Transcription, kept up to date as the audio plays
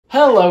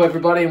Hello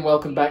everybody and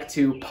welcome back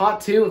to part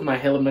 2 of my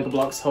Halo Mega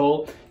Bloks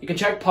haul. You can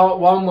check part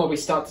 1 where we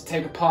start to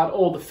take apart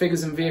all the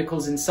figures and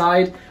vehicles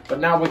inside, but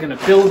now we're going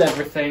to build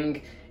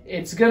everything.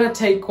 It's going to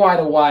take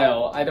quite a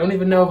while. I don't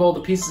even know if all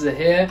the pieces are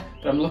here,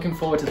 but I'm looking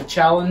forward to the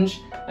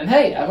challenge. And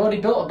hey, I've already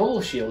built a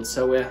bubble shield,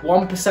 so we're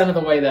 1% of the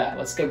way there.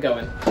 Let's get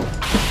going.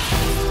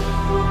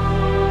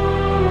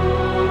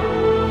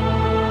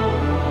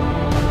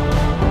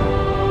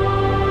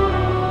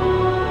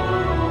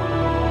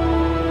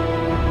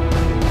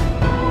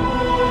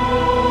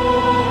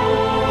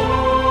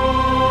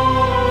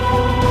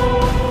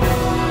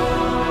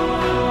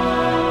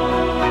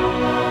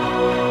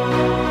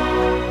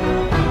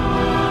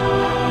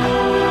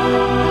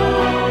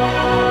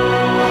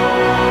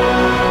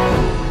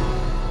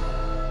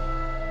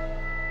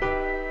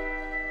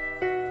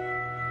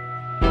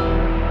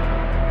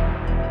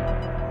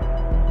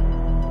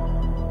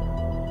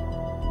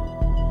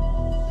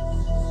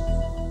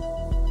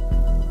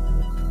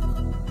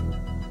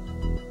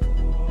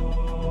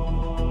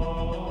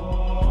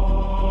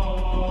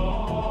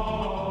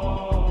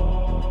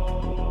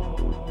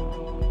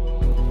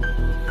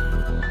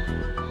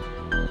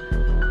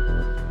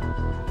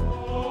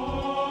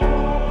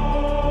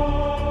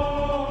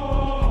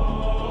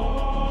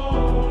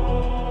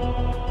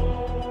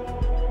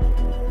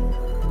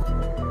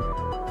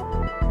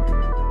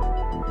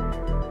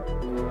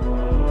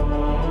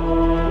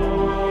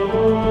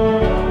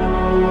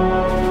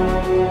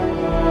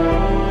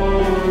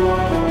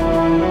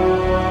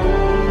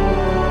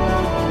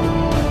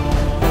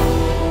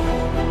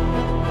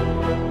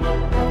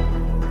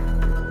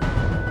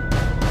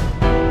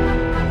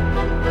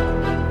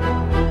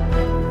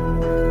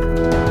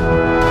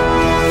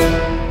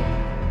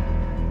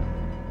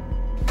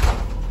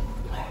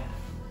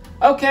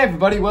 Okay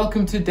everybody,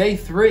 welcome to day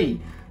 3.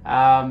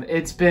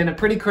 It's been a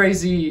pretty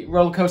crazy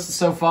roller coaster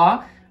so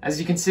far. As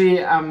you can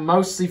see, I'm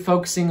mostly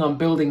focusing on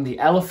building the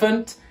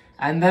elephant,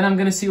 and then I'm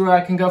going to see where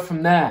I can go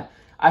from there.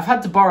 I've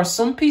had to borrow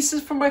some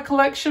pieces from my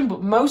collection,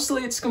 but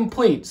mostly it's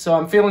complete, so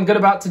I'm feeling good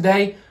about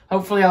today.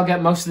 Hopefully I'll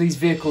get most of these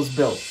vehicles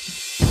built.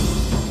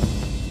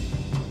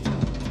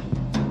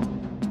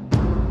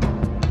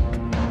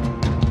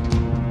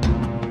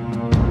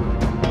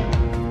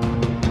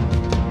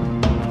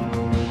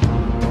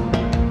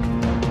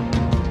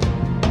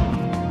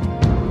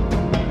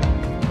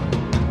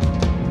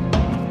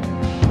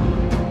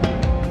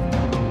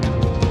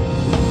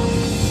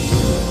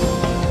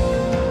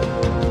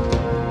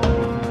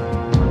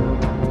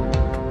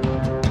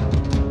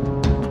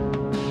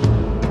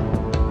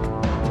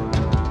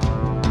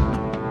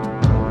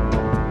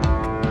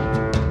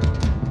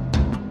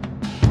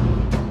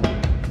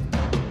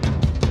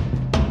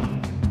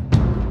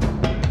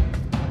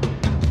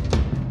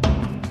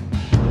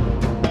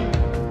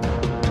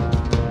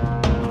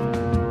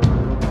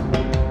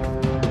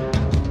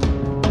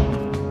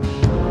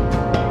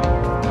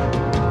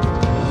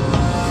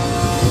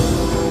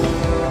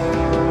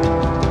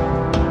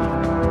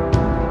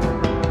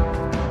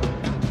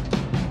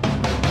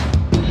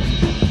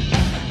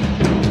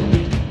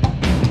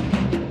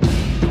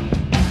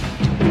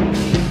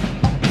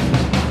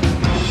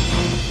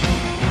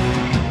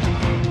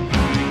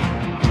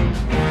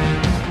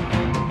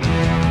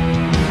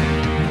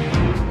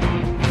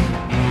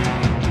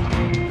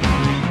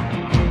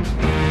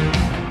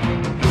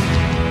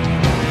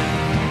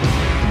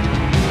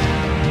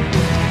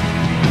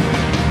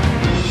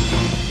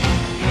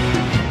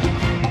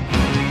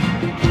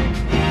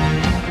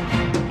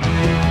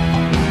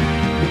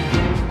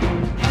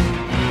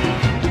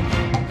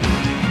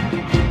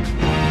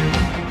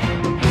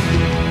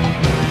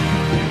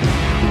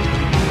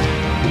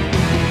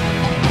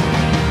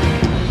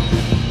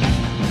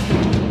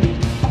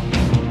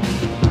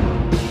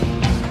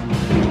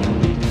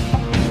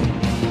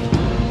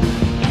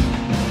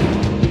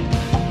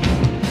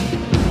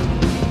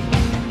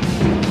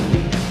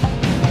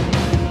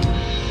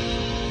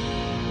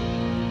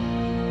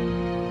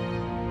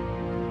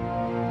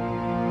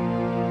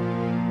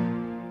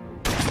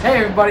 Hey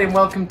everybody and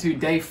welcome to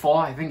day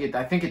 4. I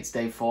think it's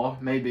day 4,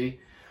 maybe.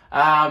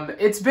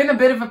 It's been a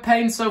bit of a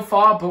pain so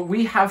far, but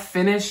we have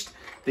finished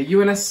the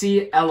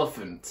UNSC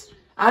elephant.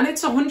 And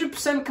it's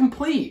 100%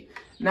 complete.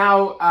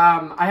 Now,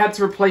 I had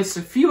to replace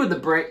a few of the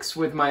bricks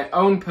with my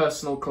own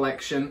personal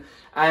collection,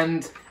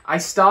 and I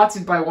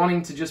started by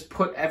wanting to just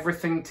put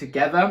everything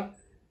together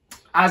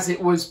as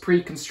it was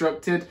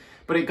pre-constructed,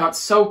 but it got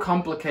so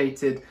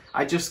complicated,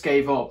 I just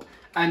gave up.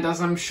 And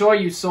as I'm sure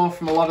you saw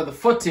from a lot of the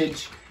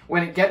footage,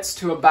 when it gets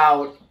to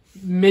about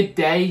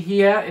midday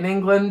here in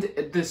England,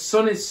 the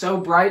sun is so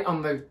bright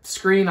on the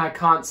screen I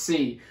can't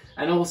see.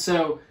 And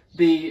also,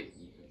 the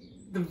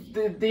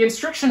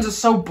instructions are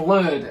so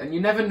blurred and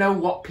you never know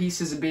what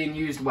pieces are being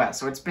used where.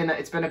 So it's been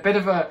a bit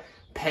of a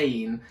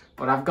pain,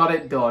 but I've got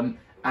it done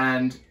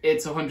and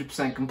it's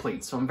 100%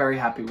 complete, so I'm very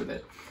happy with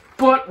it.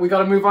 But we got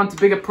to move on to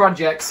bigger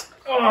projects.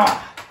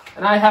 Ugh.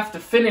 And I have to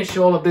finish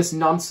all of this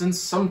nonsense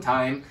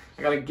sometime.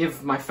 I gotta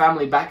give my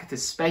family back to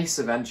space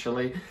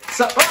eventually.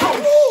 So,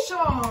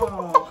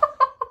 oh,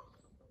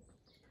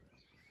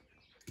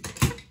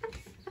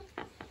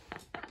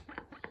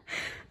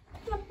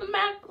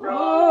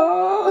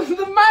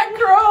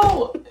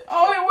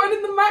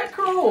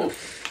 vehicle!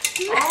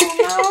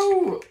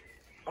 Oh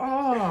no!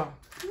 Oh.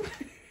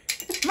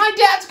 My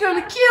dad's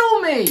gonna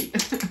kill me!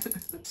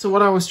 So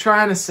what I was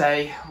trying to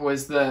say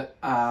was that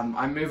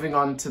I'm moving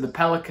on to the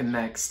Pelican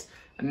next.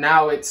 And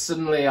now it's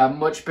suddenly a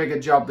much bigger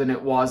job than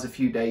it was a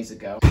few days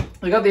ago.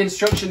 I got the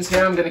instructions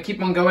here. I'm going to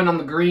keep on going on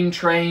the green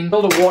train.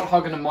 Build a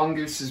warthog and a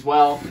mongoose as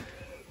well.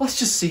 Let's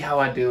just see how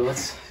I do.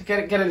 Let's get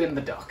it in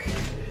the dock.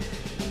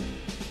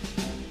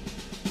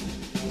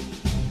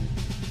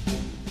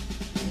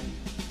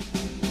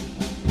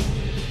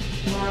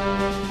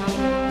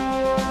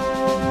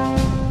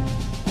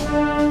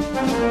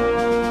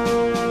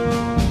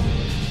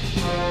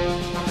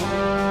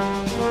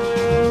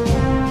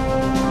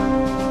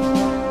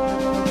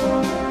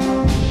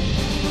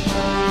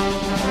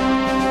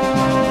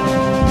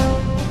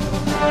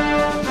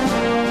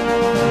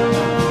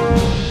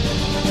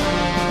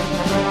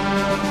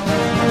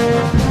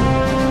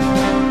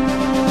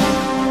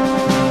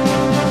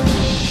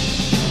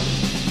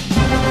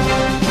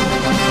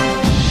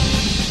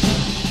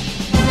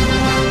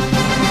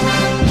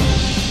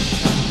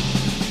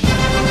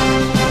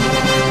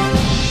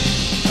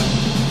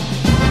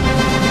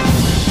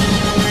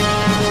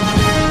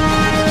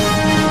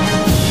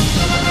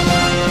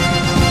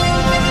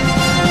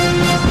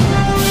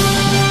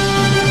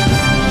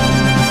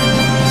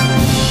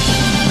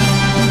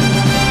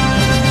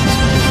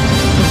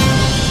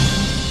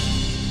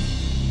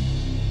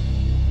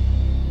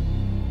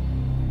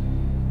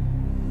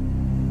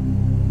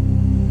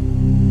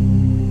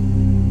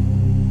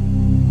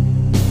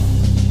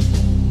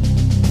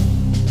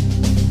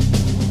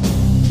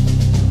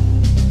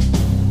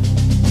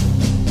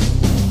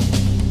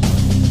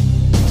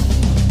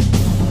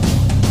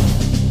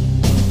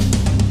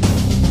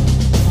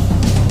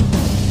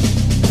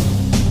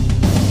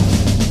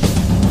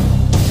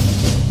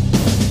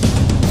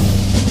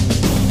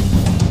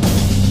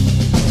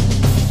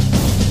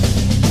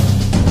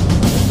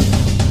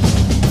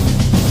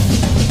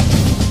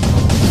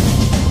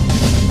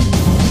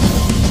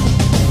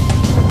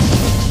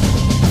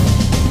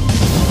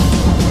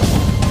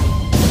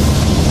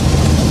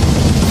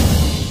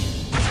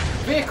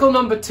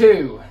 Number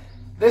 2.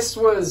 This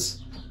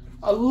was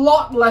a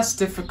lot less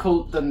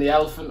difficult than the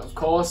elephant, of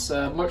course,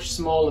 a much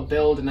smaller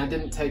build, and I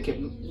didn't take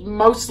it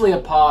mostly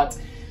apart.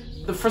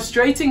 The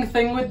frustrating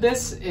thing with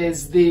this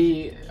is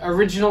the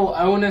original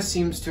owner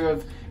seems to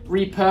have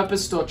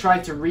repurposed or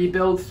tried to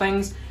rebuild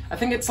things. I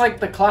think it's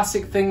like the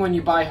classic thing when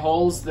you buy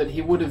Halls, that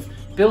he would have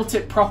built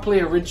it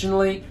properly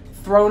originally,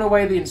 thrown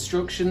away the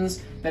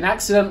instructions, then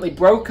accidentally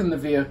broken the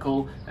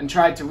vehicle and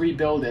tried to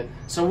rebuild it.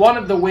 So one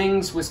of the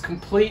wings was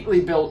completely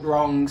built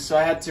wrong, so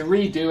I had to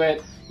redo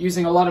it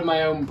using a lot of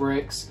my own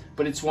bricks,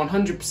 but it's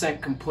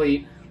 100%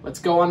 complete. Let's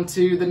go on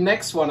to the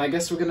next one. I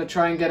guess we're gonna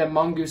try and get a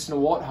mongoose and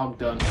a warthog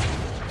done.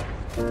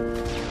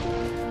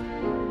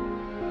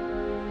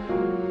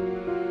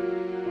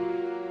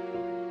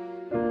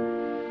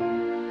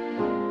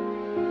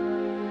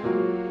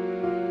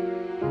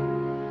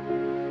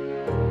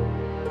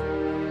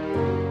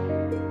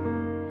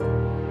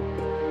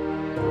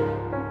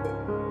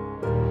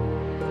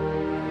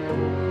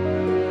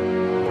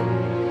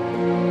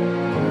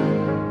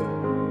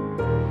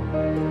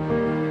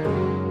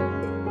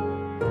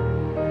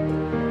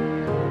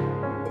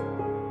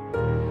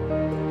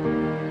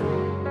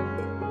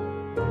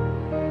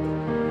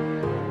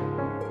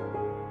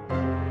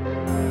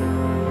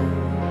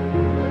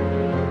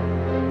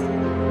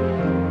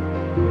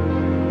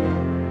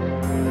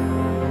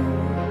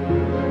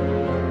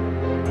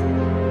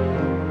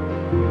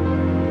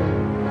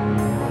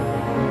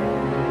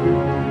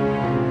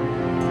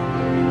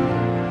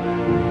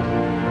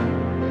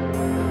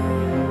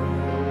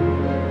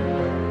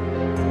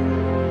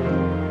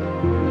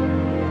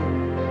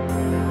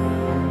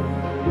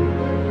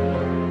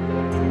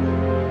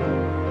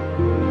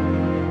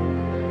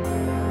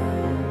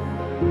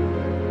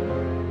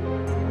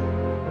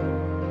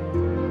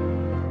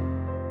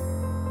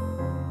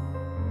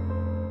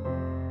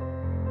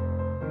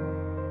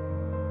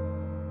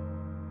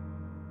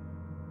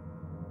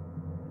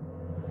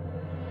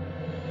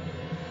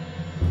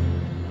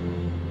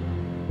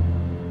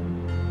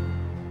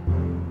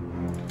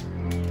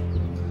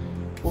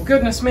 Well,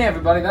 goodness me,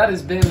 everybody, that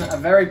has been a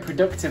very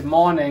productive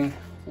morning.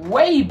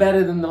 Way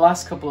better than the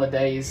last couple of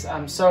days.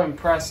 I'm so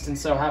impressed and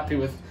so happy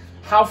with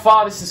how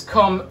far this has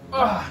come.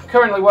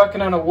 Currently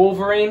working on a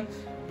Wolverine,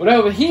 but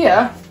over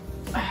here,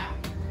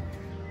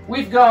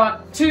 we've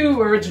got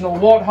 2 original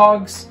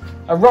Warthogs,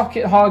 a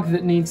Rocket Hog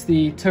that needs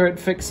the turret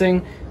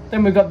fixing,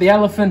 then we've got the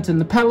Elephant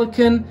and the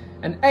Pelican,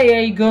 an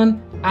AA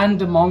gun,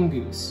 and a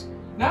Mongoose.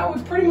 Now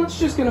we're pretty much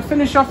just going to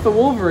finish off the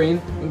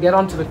Wolverine and get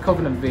onto the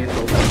Covenant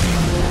vehicle.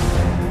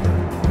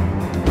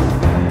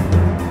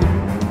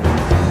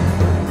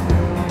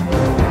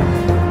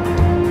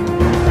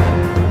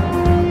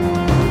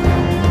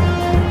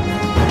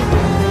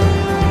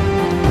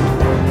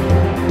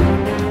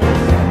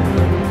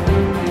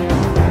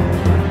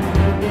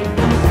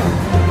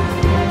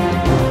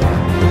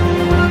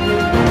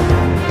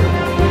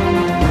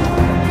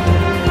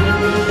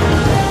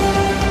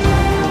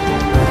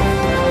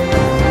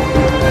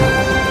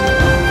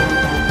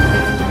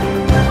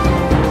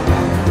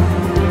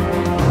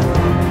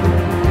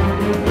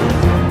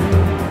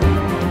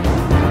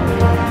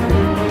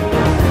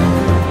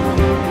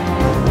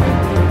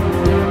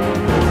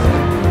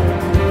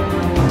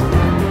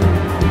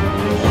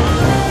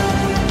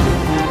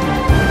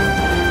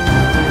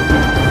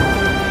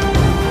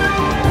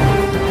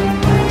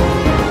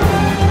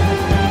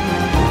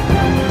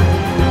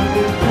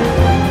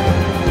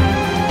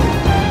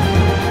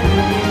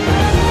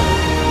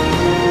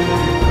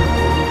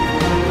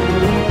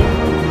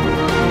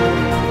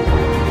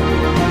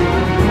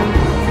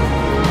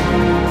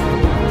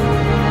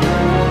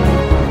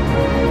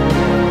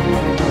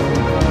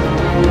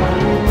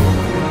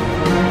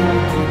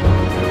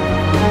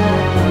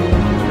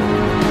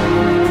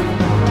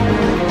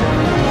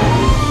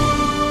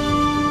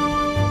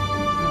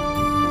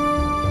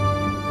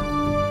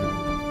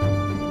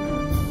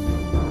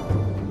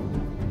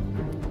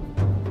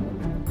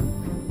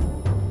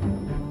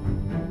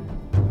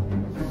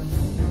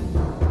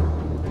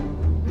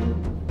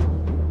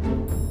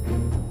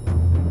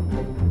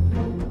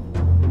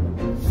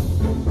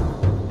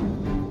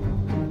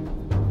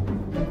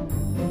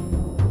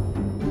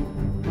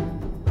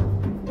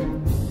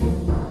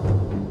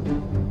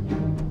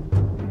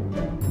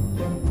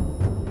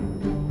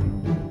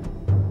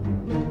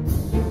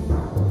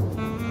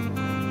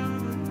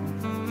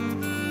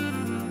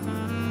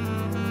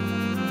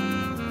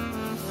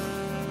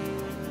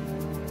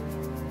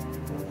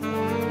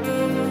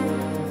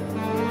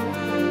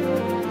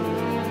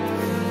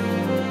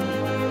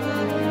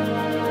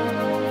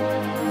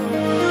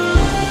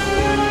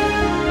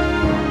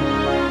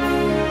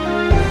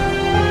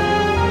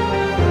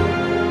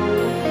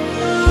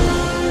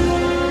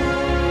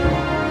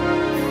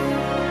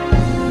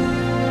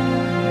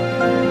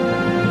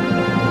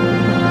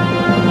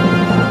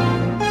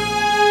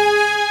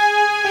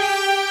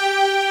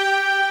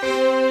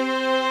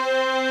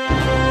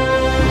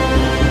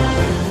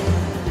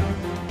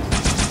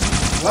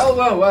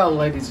 Well,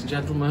 ladies and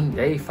gentlemen,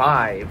 day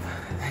 5.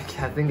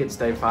 I think it's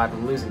day 5,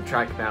 I'm losing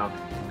track now.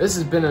 This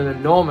has been an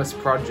enormous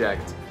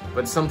project,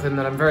 but something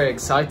that I'm very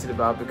excited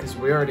about because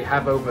we already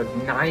have over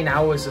 9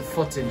 hours of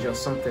footage or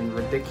something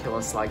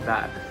ridiculous like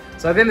that.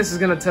 So I think this is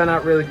going to turn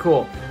out really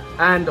cool.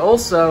 And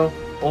also,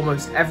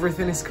 almost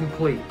everything is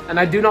complete. And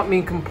I do not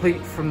mean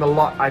complete from the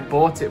lot I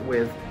bought it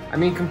with. I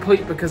mean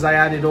complete because I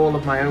added all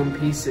of my own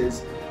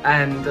pieces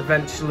and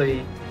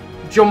eventually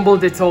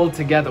jumbled it all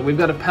together. We've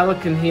got a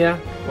Pelican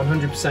here,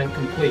 100%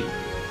 complete.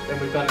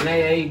 Then we've got an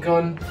AA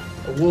gun,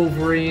 a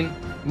Wolverine,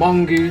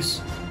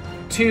 Mongoose,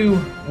 2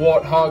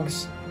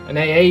 Warthogs, an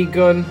AA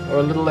gun, or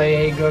a little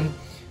AA gun,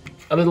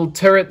 a little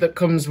turret that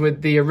comes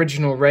with the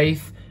original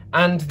Wraith,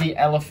 and the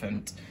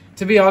Elephant.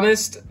 To be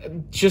honest,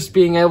 just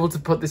being able to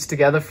put this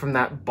together from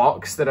that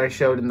box that I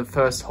showed in the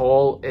first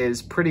haul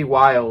is pretty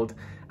wild,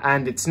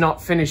 and it's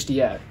not finished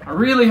yet. I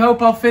really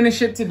hope I'll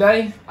finish it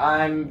today.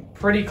 I'm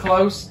pretty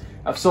close.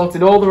 I've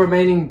sorted all the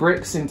remaining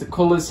bricks into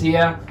colours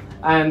here,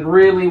 and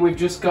really we've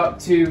just got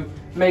to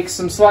make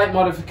some slight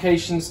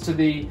modifications to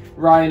the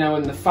Rhino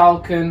and the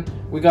Falcon.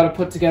 We got to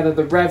put together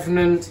the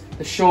Revenant,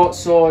 the Short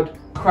Sword,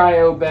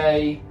 Cryo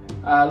Bay,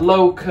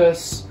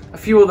 Locust, a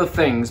few other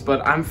things,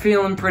 but I'm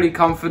feeling pretty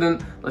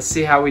confident. Let's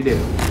see how we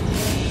do.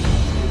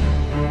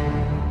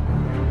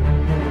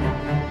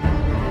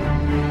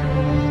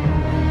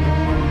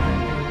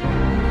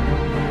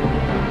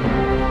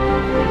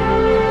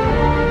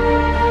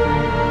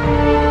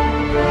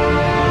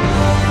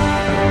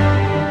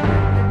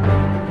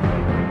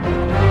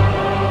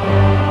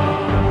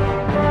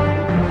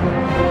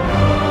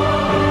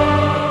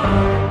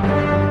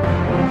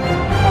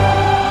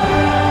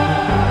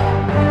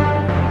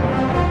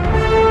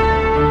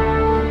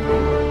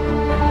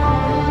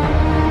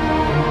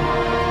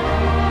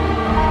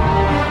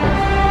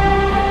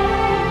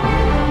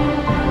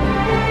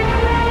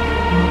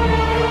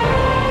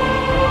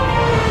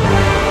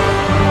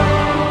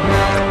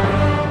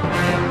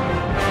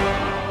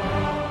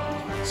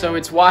 So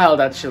it's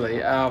wild actually.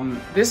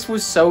 This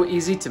was so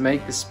easy to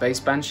make the Space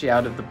Banshee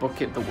out of the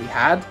bucket that we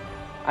had.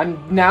 I'm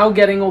now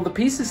getting all the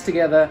pieces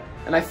together,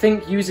 and I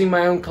think using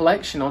my own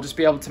collection I'll just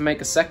be able to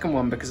make a second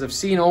one because I've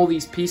seen all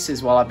these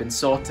pieces while I've been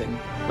sorting.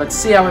 Let's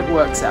see how it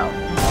works out.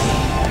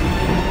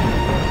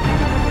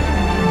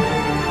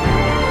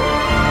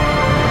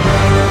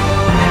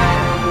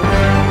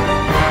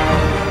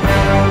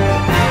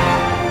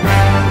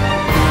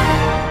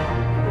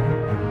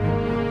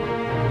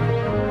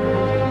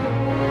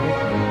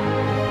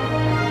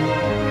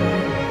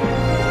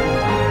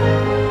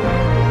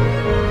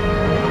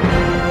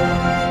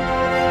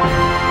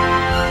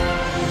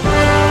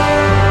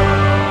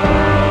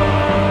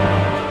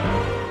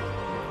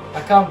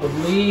 I can't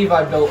believe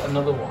I built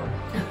another one.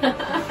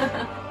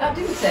 That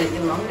didn't take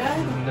you long,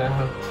 eh?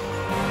 No.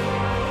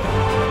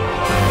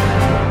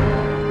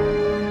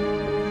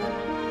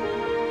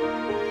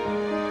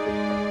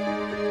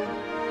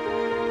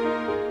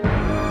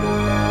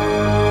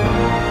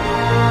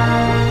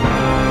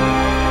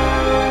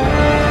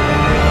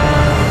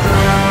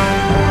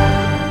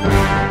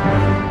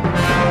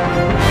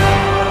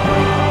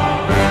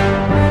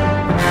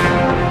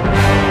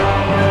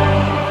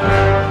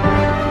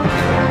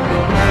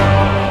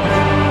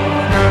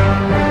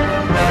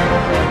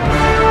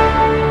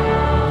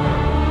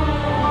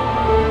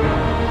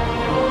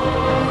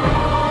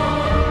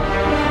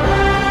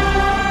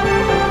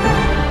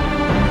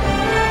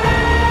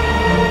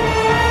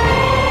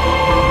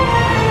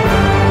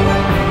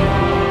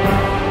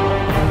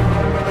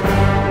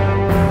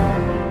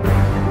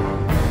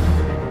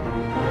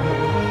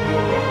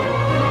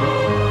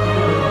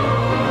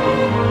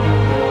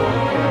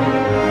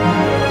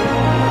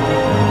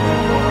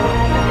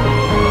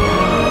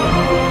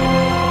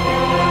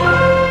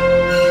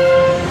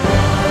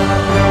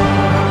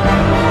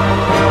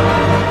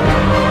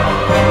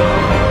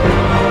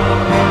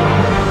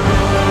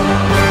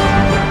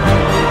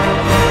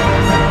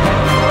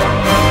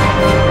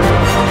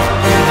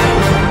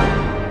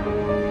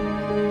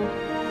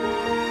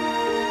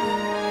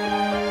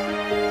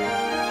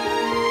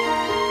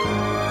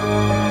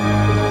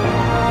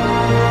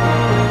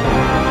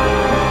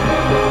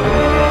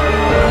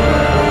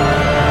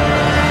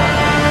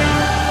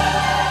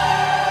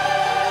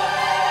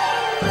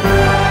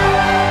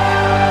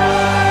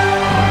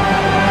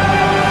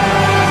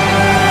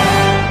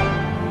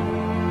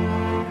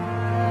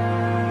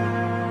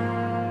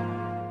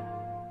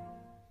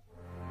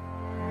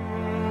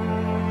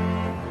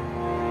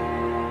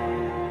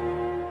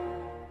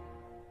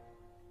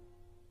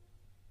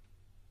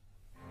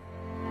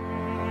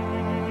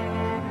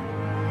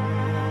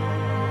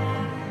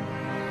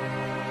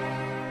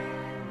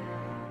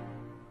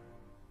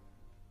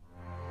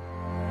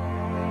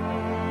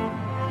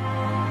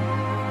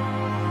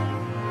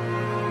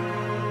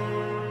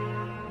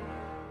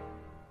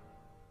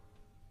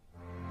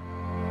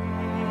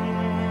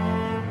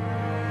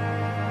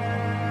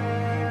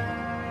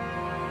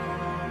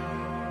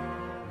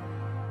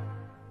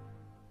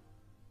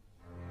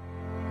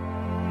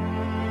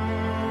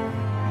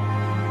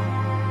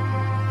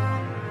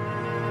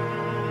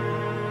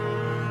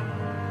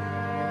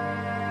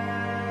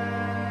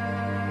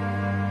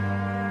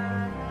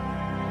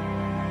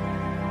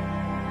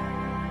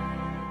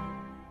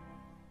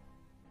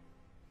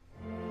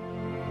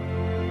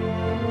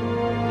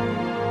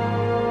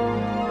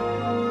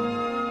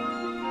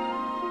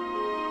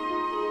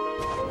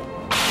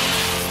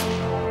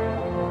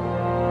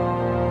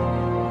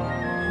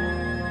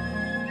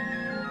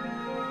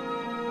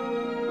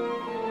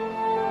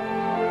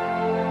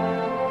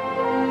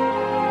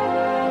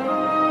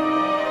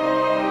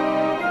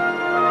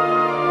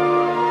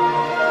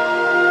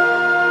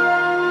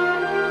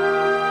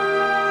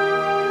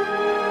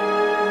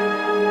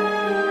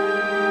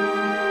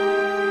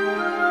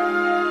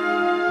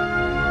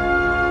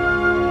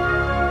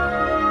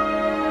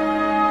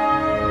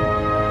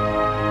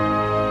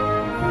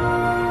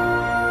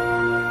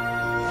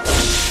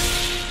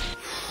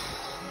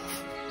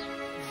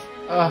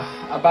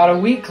 about a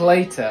week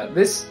later.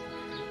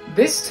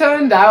 This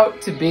turned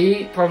out to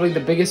be probably the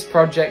biggest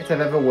project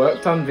I've ever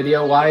worked on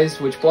video-wise,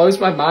 which blows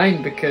my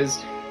mind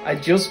because I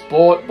just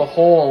bought the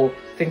haul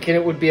thinking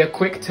it would be a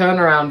quick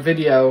turnaround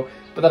video,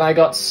 but then I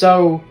got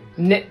so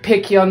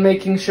nitpicky on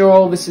making sure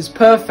all this is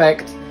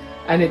perfect,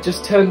 and it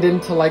just turned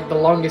into like the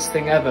longest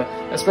thing ever,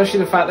 especially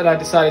the fact that I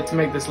decided to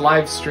make this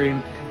live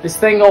stream. This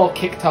thing all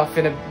kicked off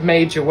in a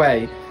major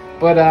way.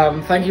 But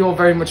thank you all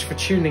very much for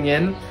tuning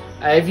in.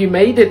 If you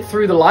made it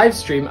through the live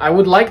stream, I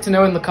would like to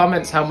know in the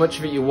comments how much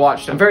of it you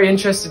watched. I'm very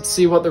interested to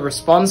see what the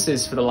response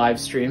is for the live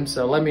stream,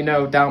 so let me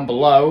know down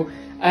below.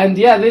 And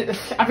yeah,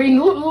 I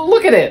mean,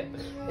 look at it.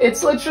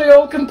 It's literally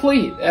all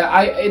complete.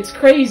 It's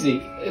crazy.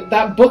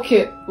 That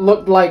bucket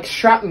looked like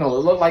shrapnel.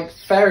 It looked like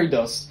fairy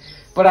dust.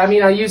 But I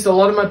mean, I used a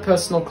lot of my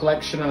personal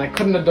collection, and I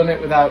couldn't have done it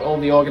without all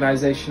the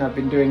organization I've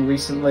been doing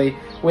recently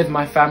with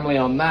my family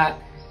on that.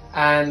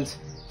 And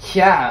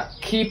yeah,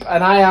 keep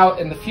an eye out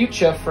in the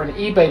future for an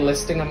eBay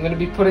listing. I'm going to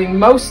be putting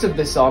most of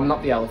this on,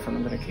 not the elephant,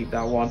 I'm going to keep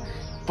that one.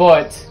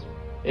 But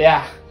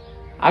yeah,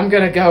 I'm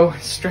going to go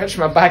stretch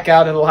my back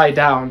out and lie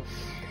down.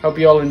 Hope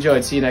you all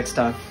enjoyed. See you next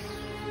time.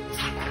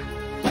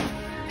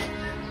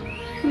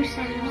 Who's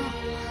signing off?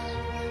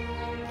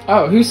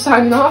 Oh, who's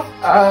signing off?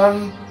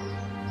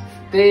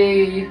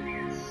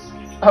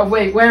 Oh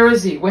wait, where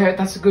is he? Where?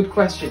 That's a good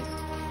question.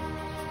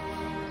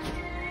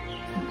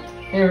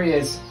 Here he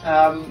is.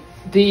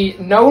 The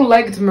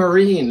no-legged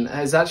marine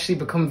has actually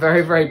become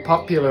very, very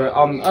popular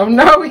on... Oh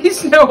no,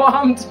 he's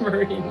no-armed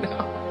marine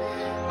now.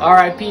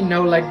 R.I.P.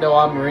 no-legged,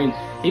 no-armed marine.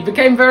 He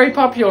became very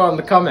popular on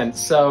the comments,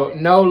 so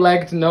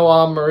no-legged,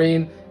 no-armed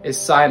marine is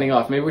signing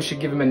off. Maybe we should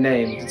give him a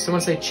name. Did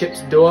someone say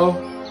Chips Duo?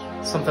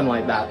 Something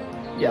like that.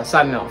 Yeah,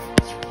 signing off.